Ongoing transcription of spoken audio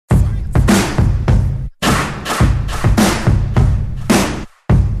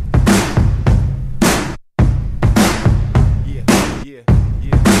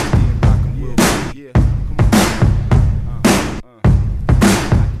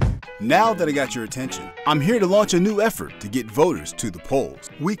Now that I got your attention, I'm here to launch a new effort to get voters to the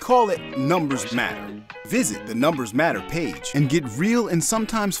polls. We call it NumbersMatter. Visit the NumbersMatter page and get real and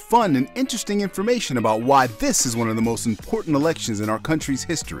sometimes fun and interesting information about why this is one of the most important elections in our country's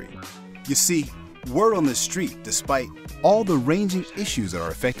history. You see, word on the street, despite all the ranging issues that are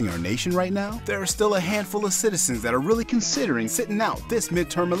affecting our nation right now, there are still a handful of citizens that are really considering sitting out this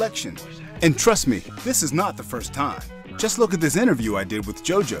midterm election. And trust me, this is not the first time. Just look at this interview I did with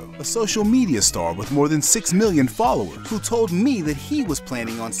JoJo, a social media star with more than 6 million followers, who told me that he was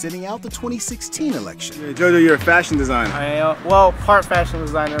planning on sitting out the 2016 election. Yeah, JoJo, you're a fashion designer. I am, well, part fashion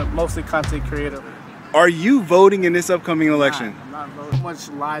designer, mostly content creator. Are you voting in this upcoming election? I'm not voting. Much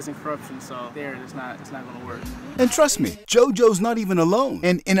lies and corruption, so it's not going to work. And trust me, JoJo's not even alone.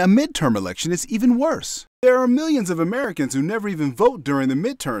 And in a midterm election, it's even worse. There are millions of Americans who never even vote during the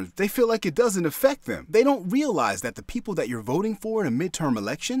midterms. They feel like it doesn't affect them. They don't realize that the people that you're voting for in a midterm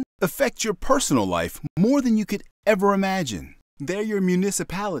election affect your personal life more than you could ever imagine. They're your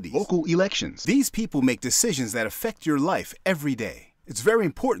municipalities, local elections. These people make decisions that affect your life every day. It's very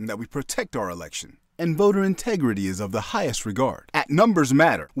important that we protect our election. And voter integrity is of the highest regard. At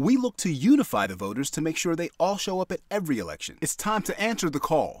NumbersMatter, we look to unify the voters to make sure they all show up at every election. It's time to answer the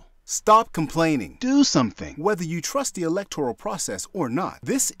call. Stop complaining. Do something, whether you trust the electoral process or not.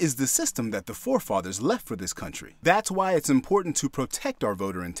 This is the system that the forefathers left for this country. That's why it's important to protect our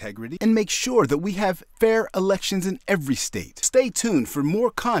voter integrity and make sure that we have fair elections in every state. Stay tuned for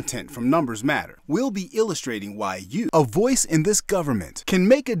more content from NumbersMatter. We'll be illustrating why you, a voice in this government, can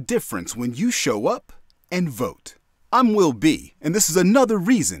make a difference when you show up and vote. I'm Wil B, and this is another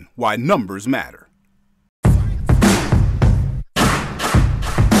reason why numbers matter.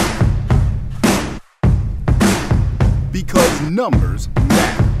 Because numbers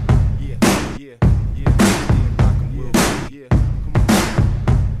matter. Yeah.